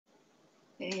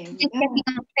There we Just go. checking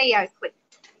on Theo quick.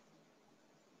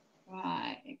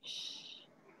 Right.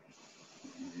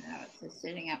 No, it's just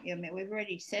setting up your meeting. We've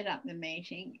already set up the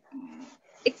meeting.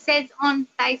 It says on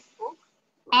Facebook.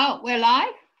 Oh, we're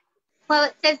live? Well,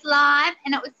 it says live,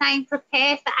 and it was saying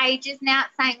prepare for ages. Now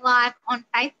it's saying live on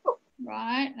Facebook.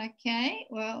 Right, okay.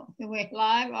 Well, we're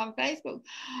live on Facebook.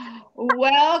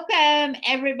 Welcome,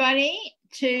 everybody,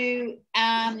 to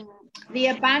the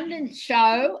Abundance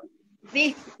Show.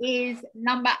 This is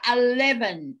number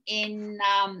 11 in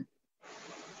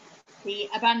the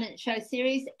Abundance Show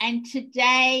series, and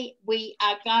today we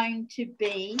are going to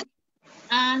be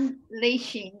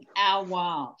unleashing our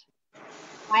wild.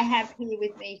 I have here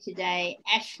with me today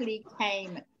Ashley K.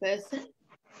 McPherson,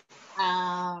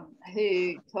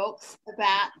 who talks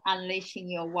about unleashing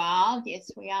your wild.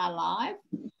 Yes, we are live.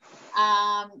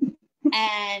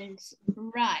 And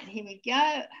right, here we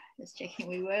go. Just checking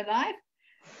we were live.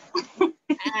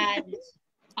 And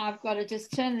I've got to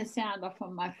just turn the sound off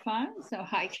on my phone so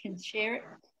I can share it.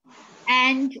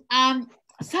 And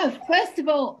so first of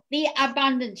all, the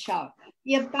Abundance Show.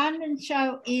 The Abundance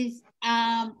Show is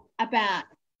about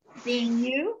being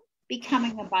you,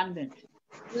 becoming abundant,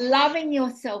 loving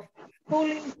yourself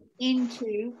fully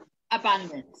into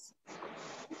abundance.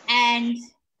 And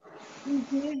we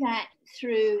do that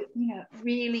through,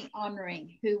 really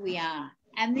honoring who we are.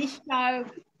 And this show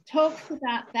talks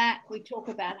about that. We talk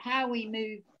about how we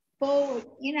move forward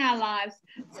in our lives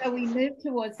so we move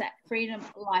towards that freedom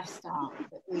lifestyle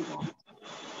that we want.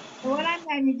 So what I'm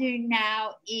going to do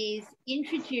now is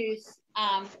introduce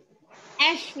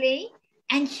Ashley,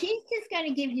 and she's just going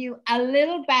to give you a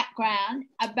little background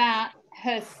about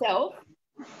herself,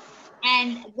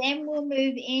 and then we'll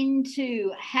move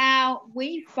into how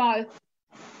we've both,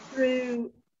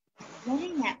 through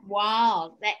getting that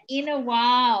wild, that inner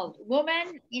wild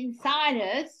woman inside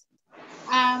us,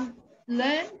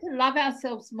 learn to love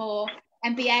ourselves more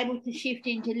and be able to shift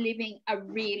into living a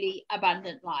really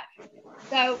abundant life.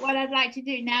 So what I'd like to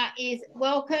do now is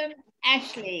welcome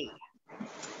Ashley.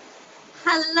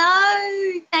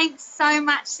 Hello. Thanks so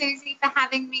much, Susie, for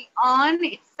having me on.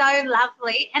 It's so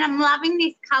lovely. And I'm loving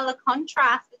this colour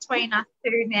contrast between us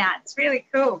two now. It's really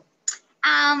cool.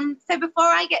 So before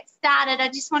I get started, I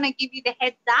just want to give you the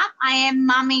heads up. I am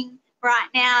mumming right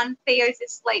now and Theo's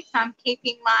asleep, so I'm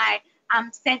keeping my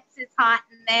senses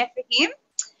heightened there for him.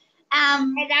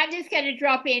 And I'm just going to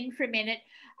drop in for a minute.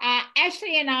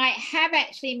 Ashley and I have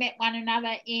actually met one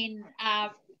another in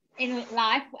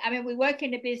life. I mean, we work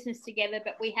in a business together,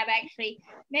 but we have actually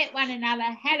met one another,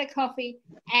 had a coffee,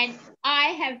 and I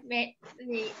have met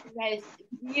her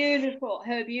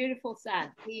beautiful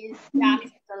son. He is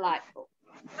just delightful.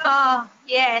 Oh,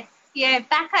 yes. Yeah,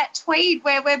 back at Tweed,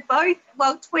 where we're both,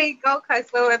 Tweed, Gold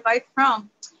Coast, where we're both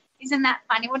from. Isn't that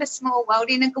funny? What a small world.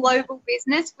 In a global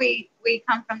business, we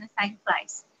come from the same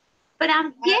place. But,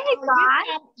 guys.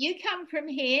 You come from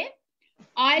here.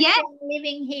 I've been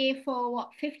living here for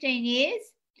 15 years,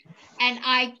 and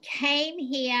I came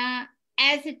here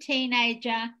as a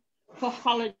teenager for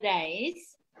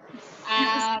holidays.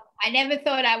 I never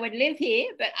thought I would live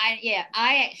here, but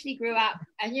I actually grew up.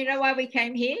 And you know why we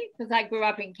came here? Because I grew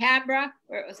up in Canberra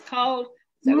where it was cold.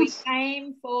 So we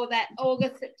came for that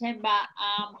August, September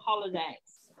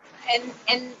holidays.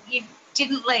 And you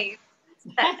didn't leave.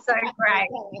 That's so great.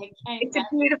 It's a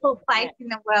beautiful place in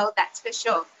the world, that's for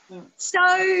sure. So,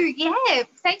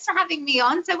 thanks for having me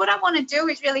on. So what I want to do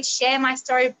is really share my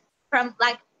story from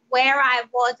where I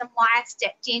was and why I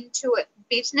stepped into it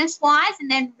business-wise, and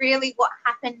then really what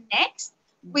happened next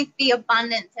with the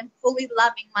abundance and fully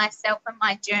loving myself and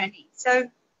my journey. So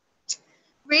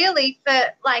really for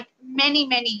many,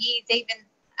 many years, even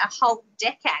a whole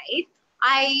decade,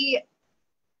 I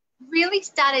really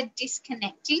started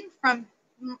disconnecting from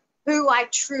who I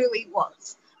truly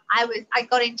was. I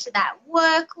got into that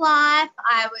work life.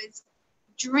 I was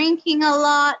drinking a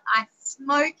lot.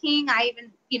 Smoking. I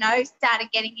even,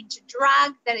 started getting into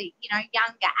drugs at a,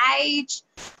 younger age.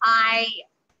 I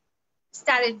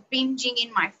started binging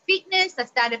in my fitness. I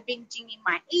started binging in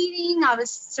my eating. I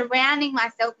was surrounding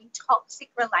myself in toxic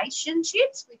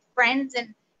relationships with friends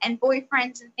and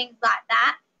boyfriends and things like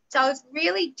that. So I was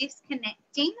really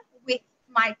disconnecting with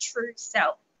my true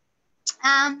self.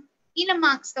 In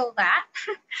amongst all that,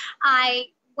 I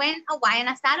went away and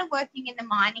I started working in the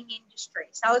mining industry.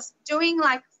 So I was doing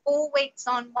 4 weeks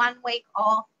on, 1 week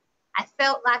off. I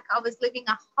felt like I was living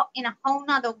in a whole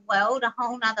nother world, a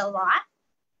whole nother life.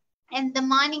 And the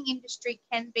mining industry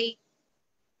can be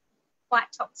quite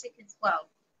toxic as well.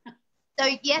 So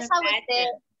yes, I was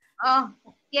there. Oh,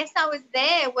 yes, I was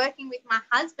there working with my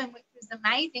husband, which was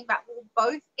amazing, but we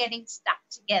were both getting stuck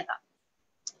together.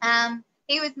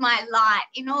 He was my light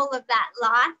in all of that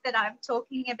life that I'm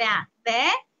talking about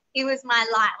there. He was my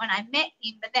light when I met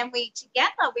him, but then we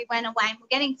went away and we're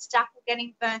getting stuck, we're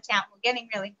getting burnt out, we're getting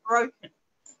really broken.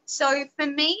 So for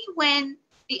me, when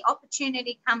the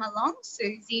opportunity come along,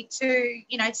 Suzie,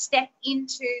 to, step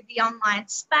into the online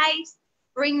space,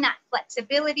 bring that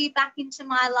flexibility back into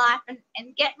my life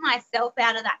and get myself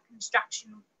out of that construction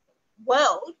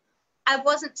world, I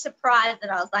wasn't surprised that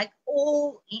I was like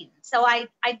all in. So I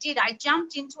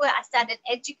jumped into it. I started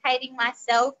educating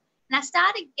myself and I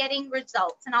started getting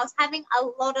results, and I was having a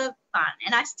lot of fun,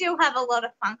 and I still have a lot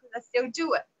of fun because I still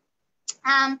do it.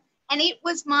 And it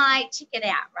was my ticket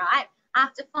out, right?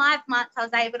 After 5 months, I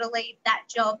was able to leave that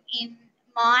job in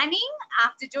mining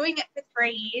after doing it for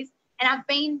 3 years. And I've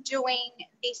been doing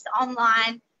this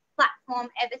online platform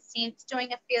ever since,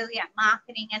 doing affiliate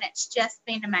marketing, and it's just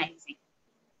been amazing.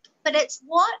 But it's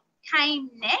what came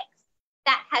next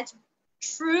that has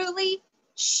truly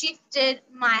shifted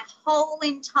my whole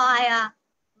entire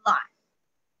life,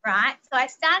 right? So I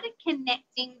started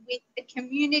connecting with the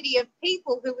community of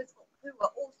people who were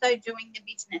also doing the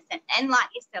business. And like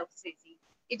yourself, Suzie,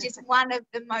 you're just one of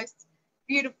the most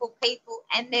beautiful people,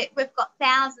 and we've got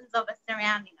thousands of us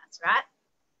surrounding us, right?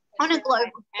 On a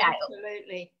global scale.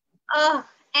 Absolutely. Oh,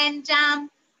 and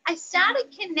I started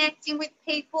connecting with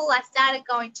people. I started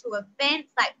going to events,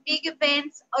 like big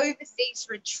events, overseas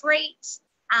retreats,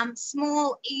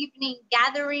 small evening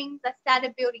gatherings. I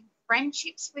started building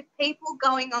friendships with people,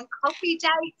 going on coffee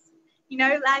dates,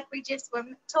 like we just were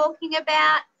talking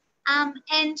about.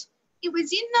 And it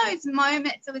was in those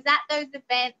moments, it was at those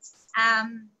events,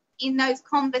 in those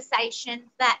conversations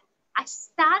that I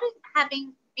started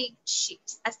having big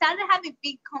shifts. I started having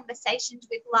big conversations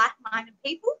with like-minded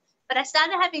people, but I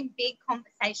started having big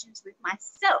conversations with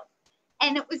myself.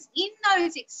 And it was in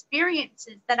those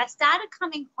experiences that I started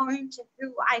coming home to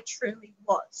who I truly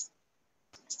was.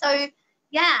 So,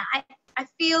 yeah, I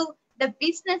feel the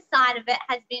business side of it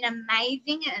has been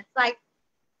amazing, and it's like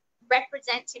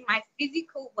represents in my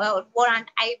physical world what I'm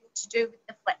able to do with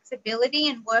the flexibility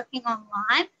and working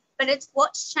online. But it's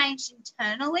what's changed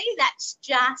internally that's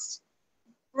just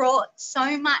brought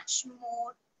so much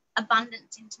more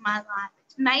abundance into my life.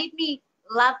 It's made me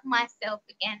love myself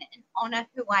again and honor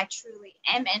who I truly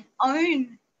am and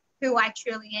own who I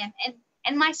truly am.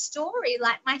 And my story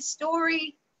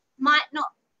might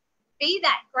not be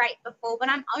that great before, but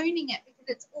I'm owning it because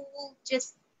it's all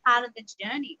just part of the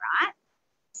journey, right?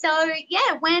 So,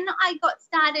 yeah, when I got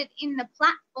started in the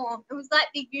platform, it was like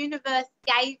the universe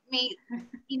gave me,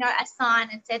 a sign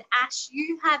and said, Ash,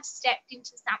 you have stepped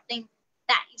into something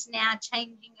that is now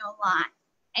changing your life.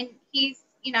 And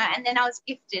and then I was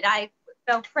gifted. I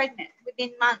fell pregnant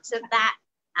within months of that.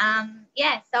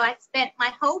 So I spent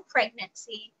my whole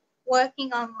pregnancy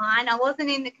working online. I wasn't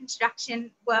in the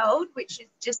construction world, which is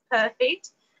just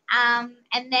perfect.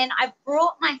 And then I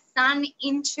brought my son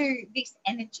into this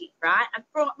energy, right? I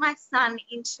brought my son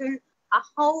into a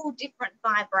whole different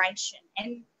vibration.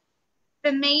 And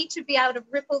for me to be able to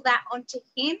ripple that onto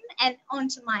him and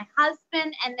onto my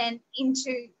husband and then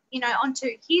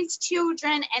onto his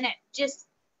children, and it just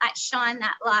shine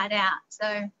that light out.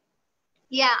 So,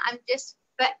 yeah, I'm just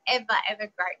forever,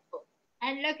 ever grateful.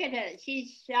 And look at her.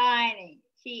 She's shining.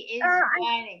 She is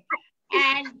shining.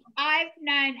 And I've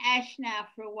known Ash now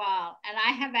for a while, and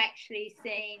I've actually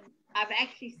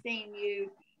seen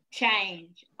you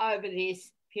change over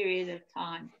this period of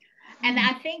time. And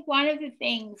I think one of the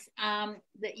things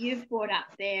that you've brought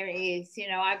up there is,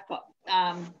 I've got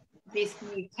this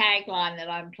new tagline that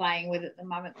I'm playing with at the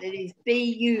moment that is be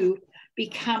you,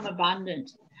 become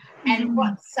abundant. And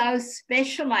what's so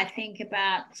special, I think,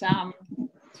 about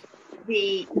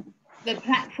the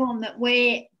platform that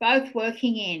we're both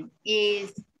working in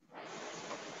is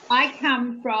I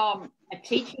come from a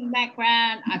teaching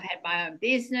background. I've had my own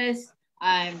business.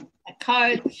 I'm a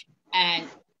coach, and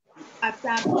I've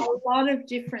done a lot of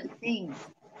different things.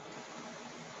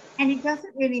 And it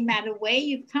doesn't really matter where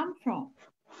you've come from.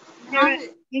 There are,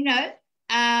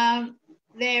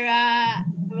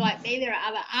 like me, there are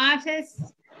other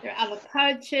artists, there are other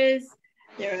coaches,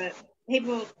 there are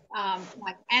people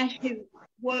like Ash who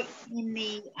work in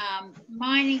the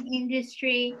mining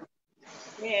industry.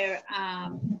 There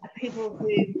are people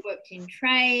who've worked in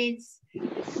trades,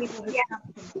 people who come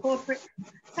from corporate.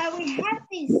 So we have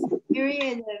this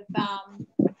myriad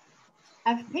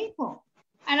of people.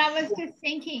 And I was just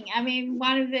thinking,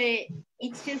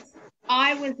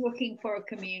 I was looking for a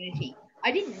community.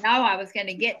 I didn't know I was going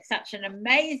to get such an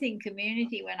amazing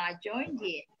community when I joined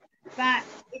here. But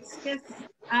it's just,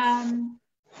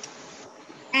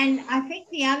 And I think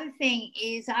the other thing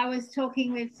is, I was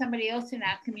talking with somebody else in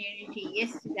our community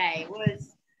yesterday,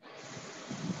 was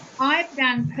I've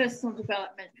done personal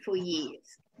development for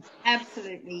years,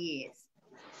 absolutely years.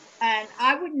 And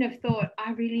I wouldn't have thought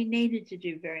I really needed to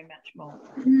do very much more.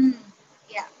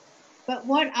 Yeah. But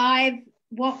what I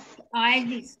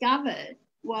discovered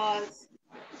was,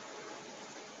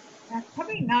 I've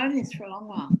probably known this for a long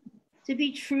while,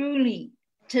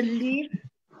 to live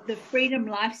the freedom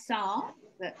lifestyle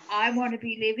that I want to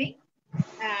be living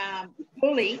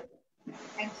fully,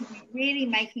 and to be really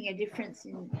making a difference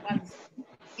in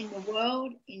the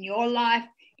world, in your life,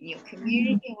 in your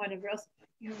community, and whatever else,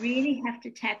 you really have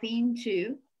to tap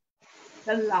into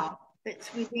the love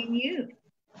that's within you.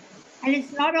 And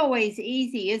it's not always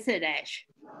easy, is it, Ash?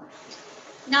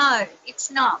 No, it's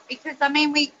not, because I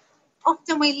mean, we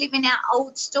live in our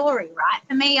old story, right?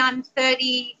 For me, I'm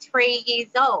 33 years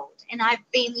old, and I've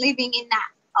been living in that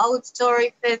old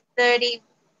story for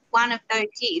 31 of those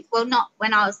years. Well, not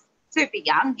when I was super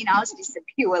young, I was just a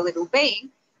pure little being.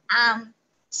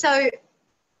 So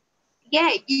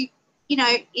yeah,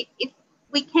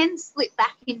 we can slip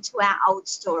back into our old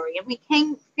story, and we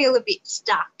can feel a bit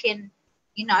stuck. And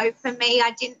for me,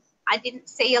 I didn't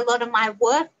see a lot of my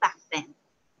worth back then.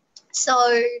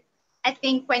 So I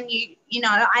think when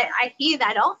I hear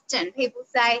that often, people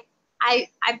say,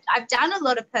 I've done a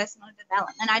lot of personal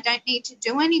development, I don't need to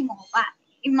do any more. But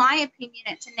in my opinion,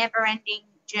 it's a never-ending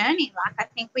journey. Like, I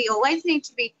think we always need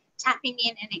to be tapping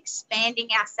in and expanding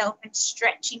ourselves and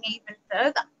stretching even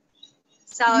further.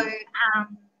 So,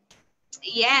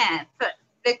 for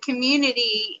the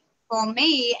community, for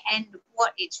me, and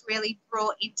what it's really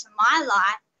brought into my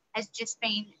life has just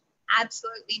been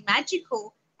absolutely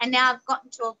magical. And now I've gotten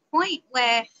to a point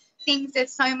where things are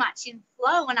so much in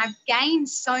flow, and I've gained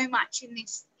so much in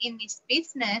this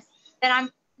business that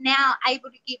I'm now able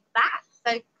to give back.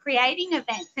 So creating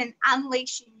events and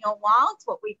unleashing your wilds,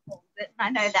 what we call it.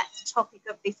 And I know that's the topic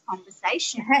of this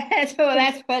conversation. Well,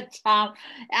 that's what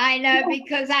I know,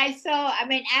 because Ash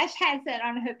has it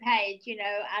on her page,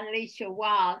 Unleash Your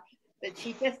Wild, but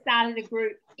she just started a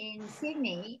group in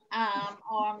Sydney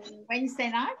on Wednesday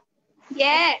night.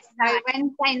 Yes, so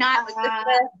Wednesday night was the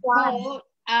first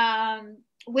one.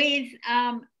 With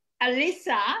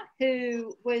Alyssa,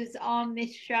 who was on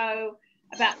this show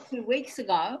about 2 weeks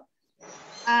ago,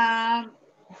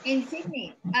 in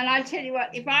Sydney. And I tell you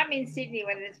what, if I'm in Sydney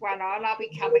when there's one on, I'll be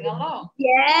coming along.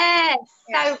 Yes.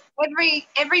 Yeah. So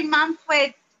every month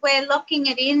we're locking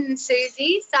it in,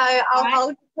 Suzie. So I'll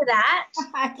hold you to that.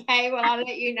 Okay. Well, I'll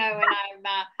let you know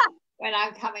when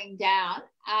I'm coming down.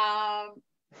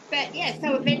 But yeah,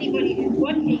 so if anybody who's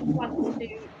watching wants to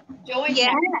join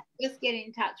that, just get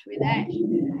in touch with Ash.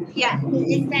 Yeah.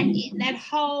 It's that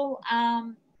whole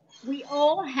we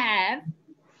all have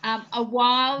a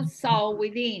wild soul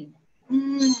within.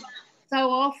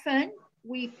 So often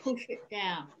we push it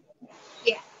down.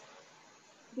 Yeah.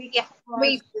 Because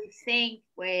we think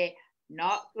we're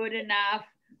not good enough,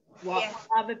 what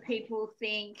other people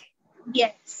think.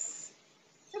 Yes.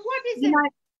 So what is it?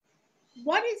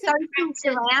 What is social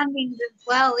surroundings as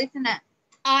well, isn't it?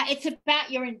 It's about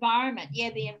your environment.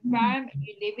 Yeah, the environment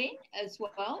you live in as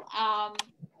well.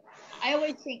 I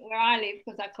always think where I live,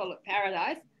 because I call it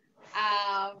paradise,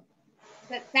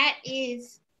 that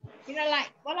is,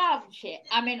 I'll share.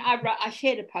 I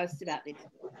shared a post about this.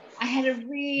 I had a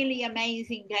really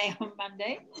amazing day on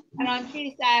Monday, and on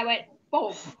Tuesday I went,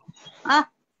 boom.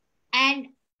 And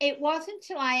it wasn't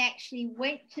until I actually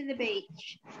went to the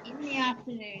beach in the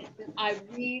afternoon that I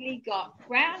really got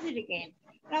grounded again.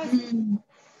 And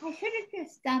I should have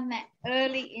just done that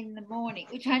early in the morning,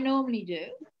 which I normally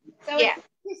do. So it's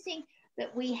interesting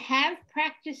that we have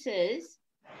practices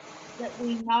that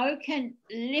we know can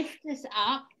lift us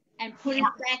up and put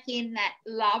us back in that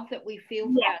love that we feel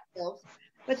for ourselves.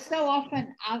 But so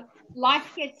often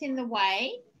life gets in the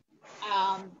way.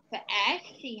 For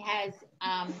Ash, she has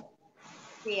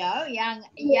Theo, young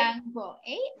boy,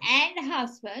 and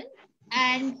husband,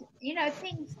 and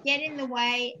things get in the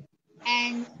way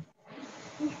and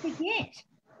we forget.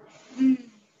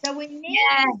 So we need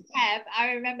to have,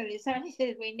 I remember this, somebody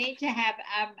says we need to have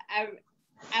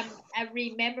a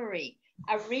rememory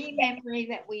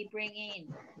that we bring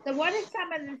in. So what are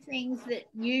some of the things that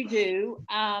you do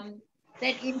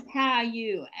that empower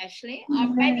you, Ashley?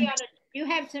 Maybe you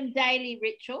have some daily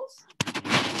rituals?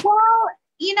 Well,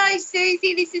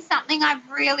 Suzie, this is something I've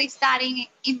really started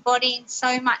embodying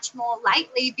so much more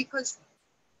lately, because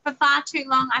for far too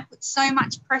long I put so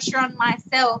much pressure on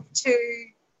myself to,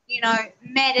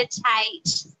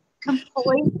 meditate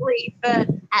completely for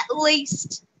at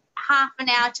least half an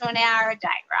hour to an hour a day,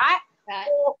 right?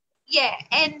 Or, Yeah,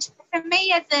 and for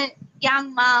me as a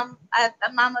young mum,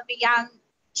 a mum of a young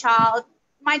child,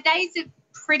 my days are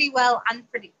pretty well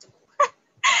unpredictable.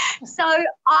 So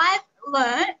I've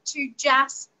learnt to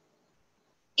just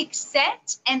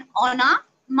accept and honour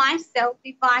myself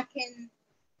if I can,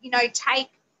 take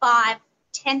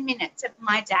 5-10 minutes of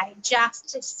my day just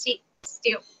to sit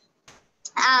still.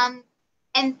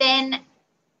 And then,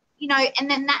 and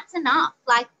then that's enough.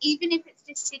 Like, even if it's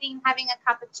just sitting, having a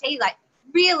cup of tea, like,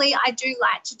 really, I do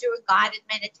like to do a guided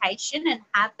meditation and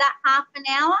have that half an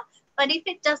hour. But if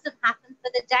it doesn't happen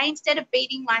for the day, instead of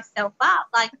beating myself up,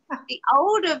 like the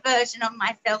older version of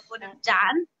myself would have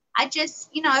done, I just,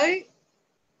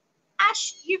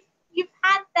 Ash, you've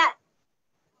had that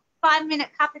 5-minute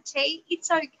cup of tea. It's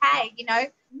okay,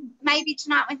 Maybe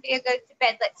tonight when Thea goes to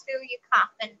bed, let's fill your cup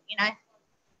and,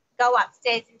 go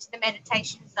upstairs into the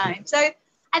meditation zone. So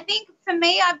I think for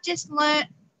me, I've just learnt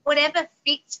whatever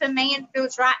fits for me and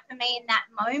feels right for me in that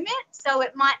moment. So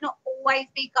it might not always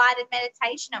be guided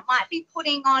meditation. It might be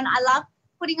I love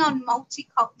putting on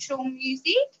multicultural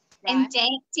music and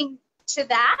dancing to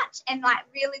that and like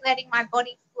really letting my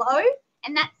body flow.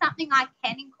 And that's something I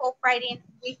can incorporate in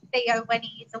with Theo when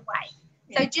he is away.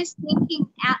 So just thinking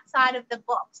outside of the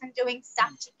box and doing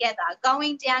stuff together,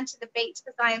 going down to the beach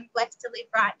because I am blessed to live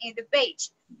right near the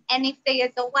beach. And if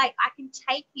Theo's awake, I can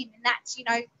take him, and that's,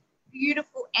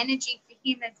 beautiful energy for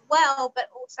him as well, but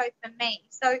also for me.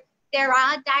 So there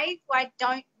are days where I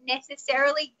don't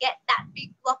necessarily get that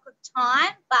big block of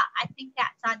time, but I think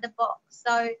outside the box.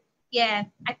 So, yeah,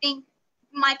 I think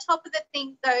my top of the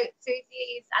things, though,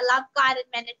 Suzie, is I love guided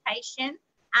meditation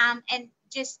and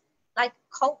just like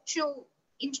cultural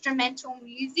instrumental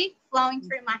music flowing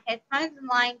through my headphones and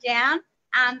lying down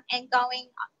and going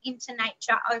into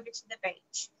nature over to the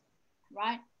beach.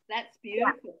 Right. That's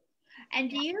beautiful. Yeah. And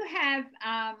do you have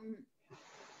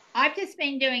I've just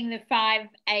been doing the 5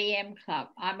 a.m. club.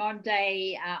 I'm on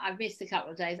day, I've missed a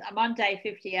couple of days. I'm on day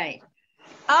 58.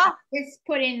 Oh. Just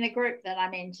put in the group that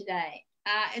I'm in today.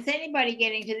 Is anybody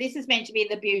getting to, this is meant to be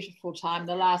the beautiful time,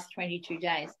 the last 22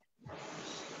 days.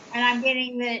 And I'm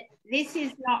getting that this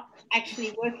is not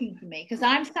actually working for me because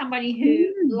I'm somebody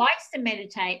who likes to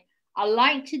meditate. I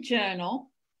like to journal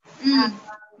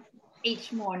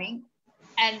each morning.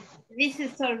 And this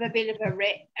is sort of a bit of a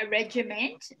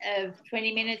regiment of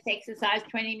 20 minutes exercise,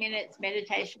 20 minutes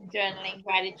meditation, journaling,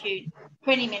 gratitude,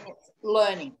 20 minutes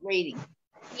learning, reading.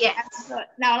 Yeah. Thought,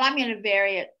 no, I'm going to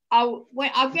vary it. I'm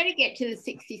going to get to the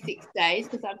 66 days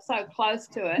because I'm so close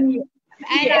to it. And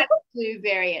I do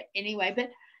vary it anyway. But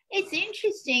it's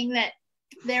interesting that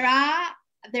there are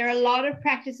a lot of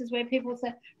practices where people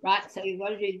say, right, so you've got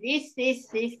to do this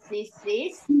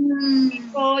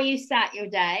before you start your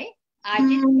day. I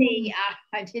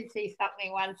did see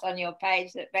something once on your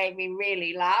page that made me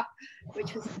really laugh,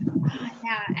 which was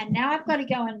now I've got to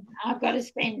go and I've got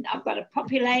to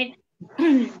populate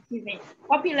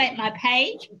my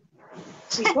page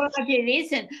before I do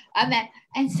this and that.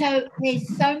 And so there's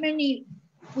so many,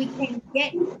 we can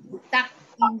get stuck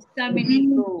in so many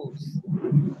rules.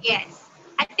 Yes.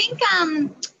 I think,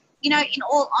 in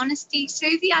all honesty,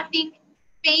 Suzie, I think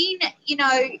being,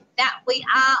 that we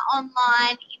are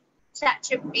online in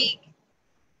such a big,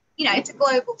 it's a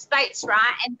global space,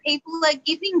 right? And people are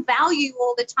giving value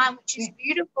all the time, which is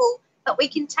beautiful, but we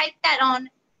can take that on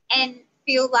and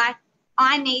feel like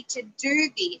I need to do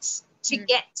this to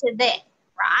get to there,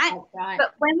 right? Right?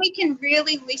 But when we can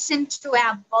really listen to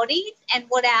our bodies and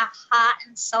what our heart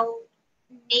and soul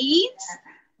needs,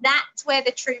 that's where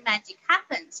the true magic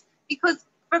happens. Because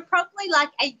for probably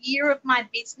like a year of my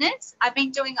business, I've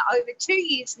been doing it over 2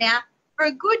 years now, for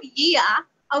a good year,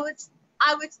 I was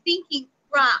thinking,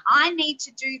 right, I need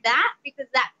to do that because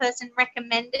that person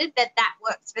recommended that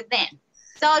works for them.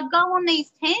 So I'd go on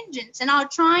these tangents and I'll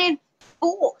try and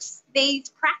force these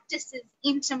practices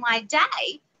into my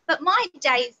day, but my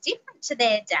day is different to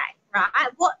their day,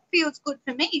 right? What feels good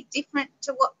for me is different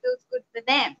to what feels good for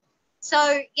them.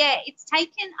 So, yeah, it's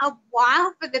taken a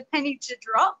while for the penny to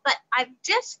drop, but I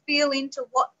just feel into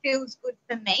what feels good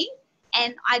for me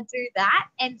and I do that.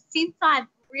 And since I've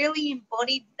really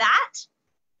embodied that,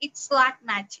 it's like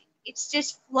magic. It's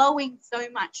just flowing so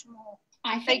much more.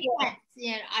 I think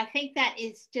that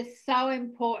is just so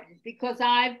important because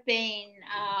I've been,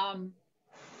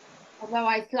 although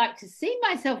I like to see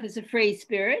myself as a free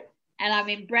spirit, and I'm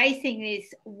embracing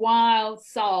this wild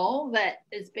soul that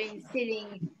has been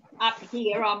sitting up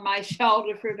here on my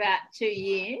shoulder for about 2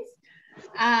 years.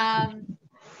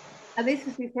 This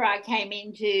was before I came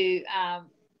into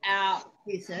our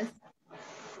business.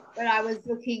 but I was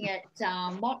looking at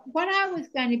what I was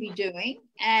going to be doing.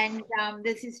 And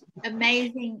there's this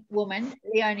amazing woman,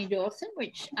 Leonie Dawson,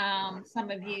 which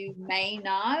some of you may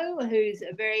know, who's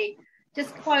a very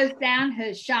just closed down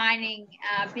her shining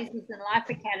business and life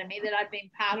academy that I've been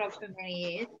part of for many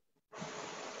years.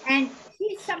 And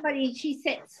she's somebody, she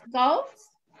sets goals.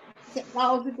 Set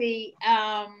goals to be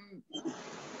a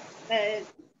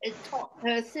top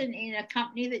person in a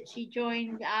company that she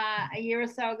joined a year or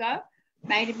so ago,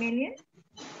 made $1 million.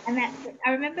 And that's,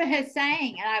 I remember her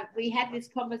saying, and we had this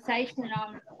conversation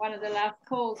on one of the last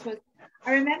calls, was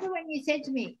I remember when you said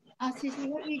to me, oh, Suzie,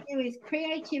 what you do is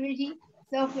creativity,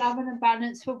 self-love and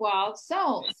abundance for wild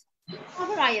souls. I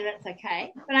thought, oh, yeah, that's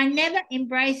okay. But I never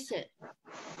embraced it.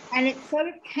 And it sort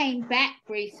of came back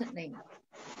recently.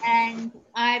 And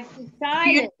I've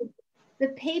decided the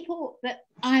people that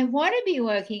I want to be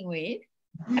working with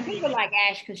are people like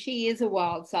Ash, because she is a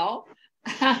wild soul.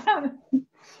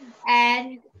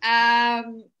 And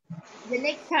the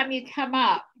next time you come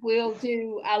up, we'll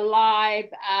do a live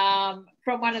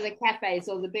from one of the cafes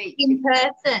or the beach. In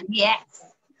person, yes.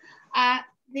 I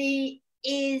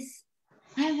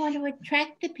want to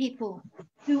attract the people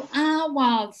who are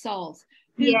wild souls,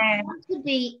 who want to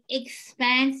be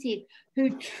expansive,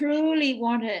 who truly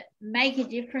want to make a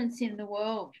difference in the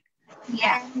world.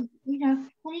 Yeah. And, you know,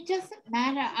 and it doesn't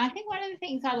matter. I think one of the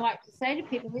things I like to say to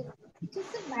people is it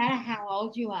doesn't matter how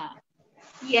old you are.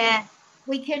 Yeah.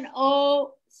 We can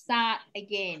all start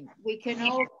again. We can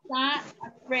all start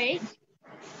afresh.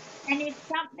 And if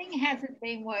something hasn't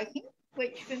been working,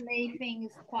 which for me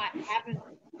things quite haven't,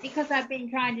 because I've been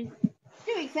trying to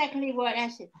do exactly what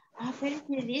Ash said. I better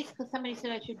do this because somebody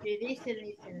said I should do this and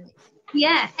this and this.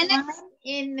 Yeah. And I'm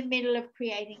in the middle of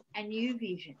creating a new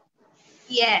vision.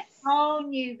 Yes. A whole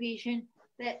new vision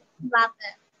that. Love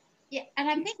it. Yeah. And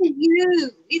I think it's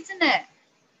you, isn't it?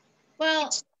 Well,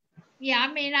 yeah,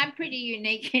 I mean, I'm pretty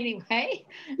unique anyway.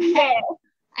 Yeah.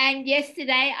 And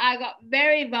yesterday I got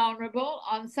very vulnerable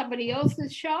on somebody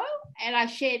else's show, and I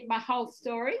shared my whole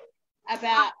story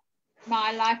about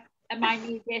my life and my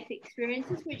near-death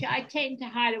experiences, which I tend to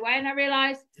hide away. And I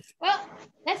realized, well,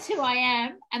 that's who I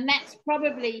am, and that's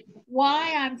probably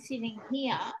why I'm sitting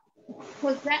here,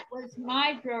 because that was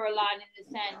my draw a line in the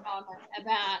sand moment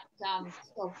about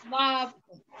self-love.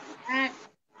 And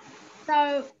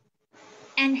so,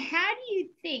 and how do you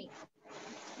think,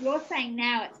 you're saying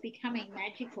now it's becoming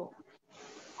magical,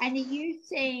 and are you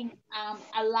seeing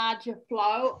a larger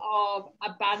flow of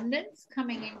abundance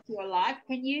coming into your life?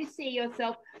 Can you see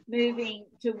yourself moving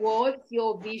towards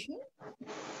your vision?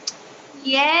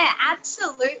 Yeah,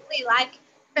 absolutely. Like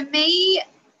for me,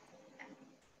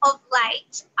 of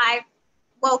late,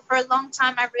 for a long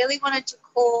time, I really wanted to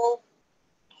call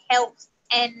health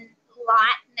and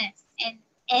lightness and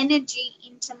energy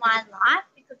into my life,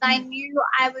 because I knew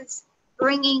I was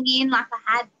bringing in, like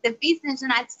I had the business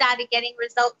and I'd started getting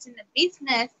results in the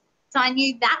business, so I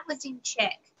knew that was in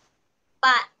check.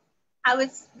 But I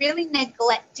was really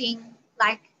neglecting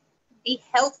like the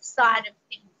health side of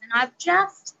things. And I've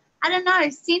just, I don't know,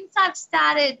 since I've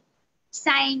started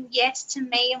saying yes to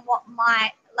me and what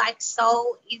my like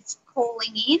soul is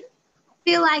calling in, I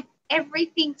feel like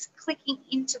everything's clicking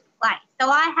into place. So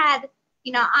I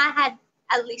had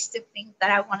a list of things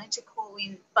that I wanted to call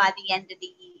in by the end of the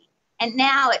year. And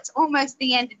now it's almost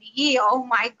the end of the year. Oh,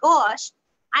 my gosh.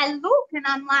 I look and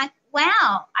I'm like,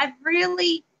 wow, I've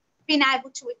really been able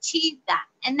to achieve that.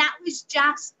 And that was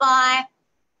just by,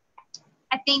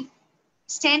 I think,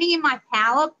 standing in my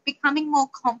power, becoming more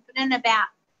confident about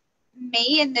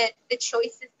me and the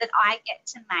choices that I get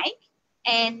to make,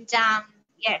 and,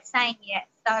 saying yes.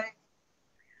 So,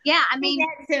 yeah, I mean.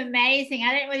 That's amazing.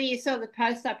 I don't know whether you saw the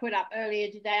post I put up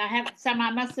earlier today. I haven't, some, I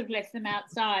must have left them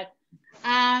outside.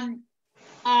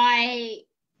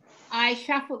 I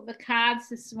shuffled the cards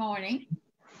this morning,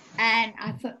 and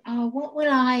I thought, oh, what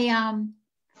will I,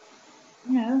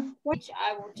 which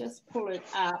I will just pull it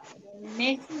up. The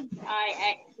message I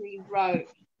actually wrote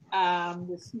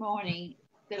this morning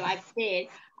that I said,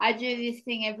 I do this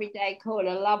thing every day called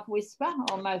a love whisper,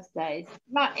 or most days,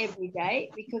 not every day,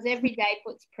 because every day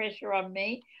puts pressure on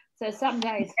me. So some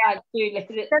days I do let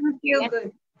it. Doesn't feel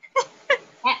good.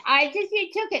 You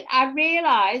took it. I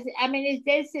realized, I mean, as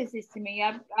Des says this to me,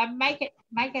 I make it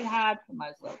hard for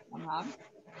myself sometimes.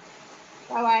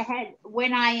 So I had,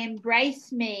 when I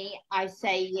embrace me, I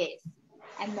say yes.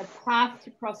 And the path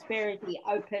to prosperity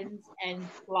opens and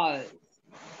flows.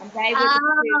 And they were the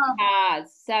two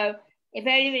cards. So if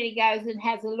anybody goes and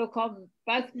has a look on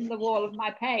both on the wall of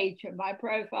my page and my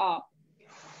profile,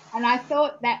 and I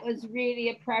thought that was really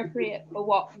appropriate for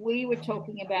what we were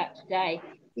talking about today.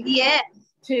 Yes.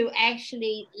 to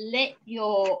actually let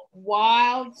your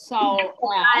wild soul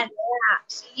out.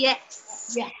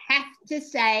 Yes. You have to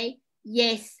say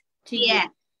yes to you.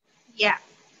 Yeah.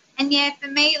 And yeah, for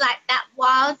me, like that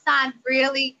wild side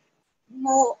really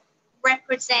more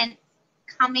represents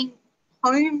coming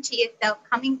home to yourself,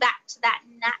 coming back to that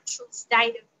natural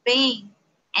state of being.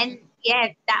 And yeah,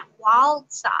 that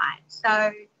wild side.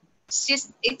 So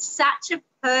it's such a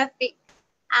perfect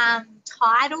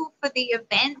title for the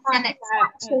event, and it's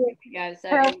such a perfect.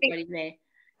 Everybody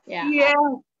there. Yeah,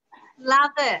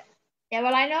 love it. Yeah,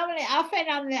 well,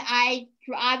 I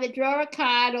either draw a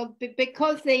card or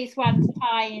because these ones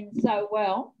tie in so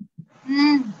well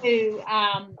to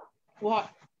what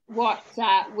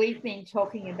we've been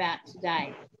talking about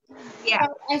today. Yeah.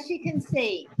 So, as you can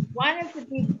see, one of the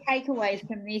big takeaways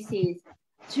from this is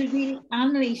to really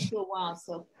unleash your wild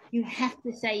self, you have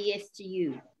to say yes to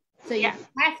you. So you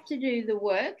have to do the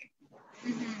work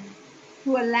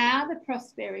to allow the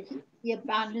prosperity, the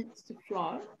abundance to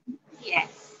flow.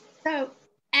 Yes. So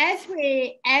as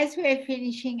we're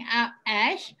finishing up,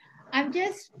 Ash, I'm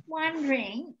just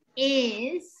wondering, do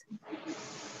you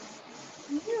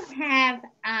have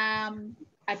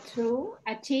a tool,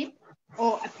 a tip,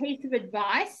 or a piece of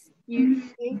advice you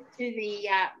give to the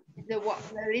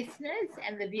listeners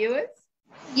and the viewers?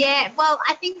 Yeah, well,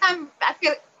 I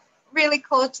feel really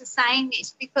called to saying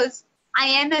this because I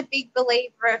am a big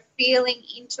believer of feeling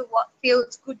into what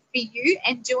feels good for you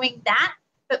and doing that.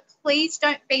 But please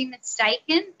don't be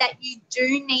mistaken that you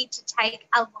do need to take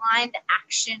aligned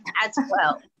action as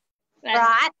well,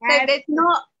 right? So it's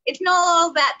not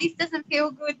all about this doesn't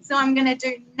feel good, so I'm going to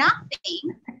do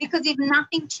nothing, because if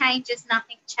nothing changes,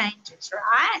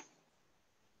 right?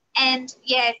 And,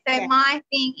 my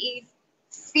thing is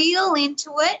feel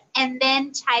into it and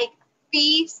then take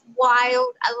fierce,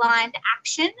 wild, aligned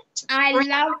action. I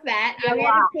love that.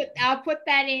 I'll put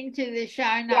that into the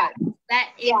show notes. Yeah. That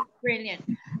is brilliant.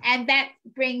 And that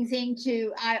brings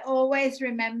into, I always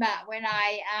remember when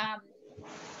I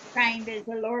trained as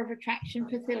a law of attraction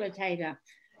facilitator,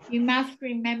 you must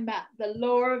remember the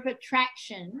law of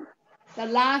attraction, the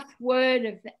last word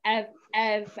of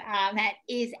that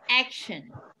is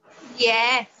action.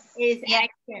 Yes. Is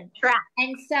action.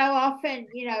 And so often,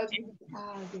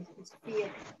 just feel.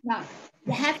 No,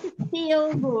 you have to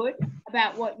feel good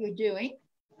about what you're doing.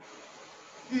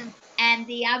 And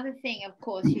the other thing, of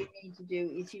course, you need to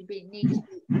do is you need to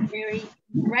be very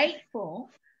grateful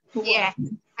for what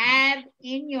you have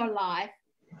in your life,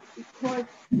 because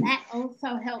that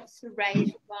also helps to raise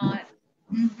your vibe.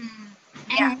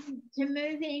 And to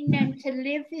move in and to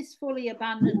live this fully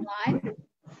abundant life,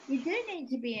 you do need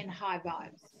to be in high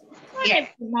vibes. Not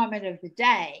every moment of the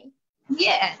day.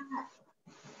 Yeah.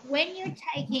 When you're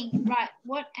taking,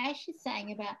 what Ash is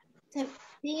saying about, so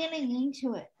feeling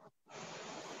into it.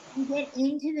 You get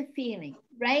into the feeling,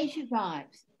 raise your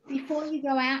vibes before you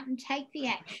go out and take the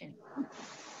action.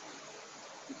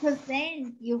 Because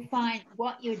then you'll find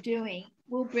what you're doing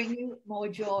will bring you more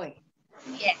joy.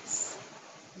 Yes.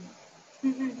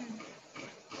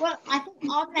 Well, I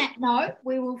think on that note,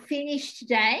 we will finish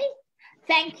today.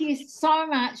 Thank you so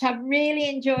much. I've really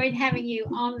enjoyed having you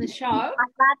on the show. I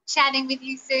love chatting with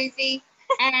you, Suzie.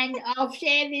 And I'll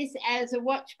share this as a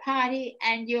watch party,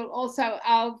 and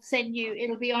I'll send you,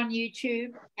 it'll be on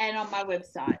YouTube and on my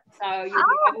website. So you'll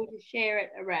be able to share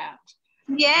it around.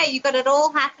 Yeah, you got it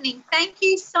all happening. Thank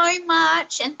you so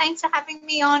much. And thanks for having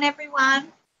me on,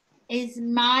 everyone. It's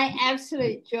my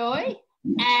absolute joy.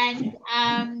 And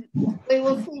we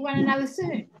will see one another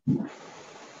soon.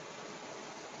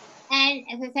 And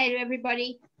as I say to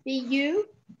everybody, be you,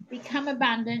 become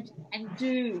abundant, and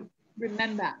do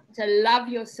remember to love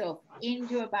yourself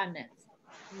into abundance.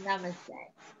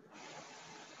 Namaste.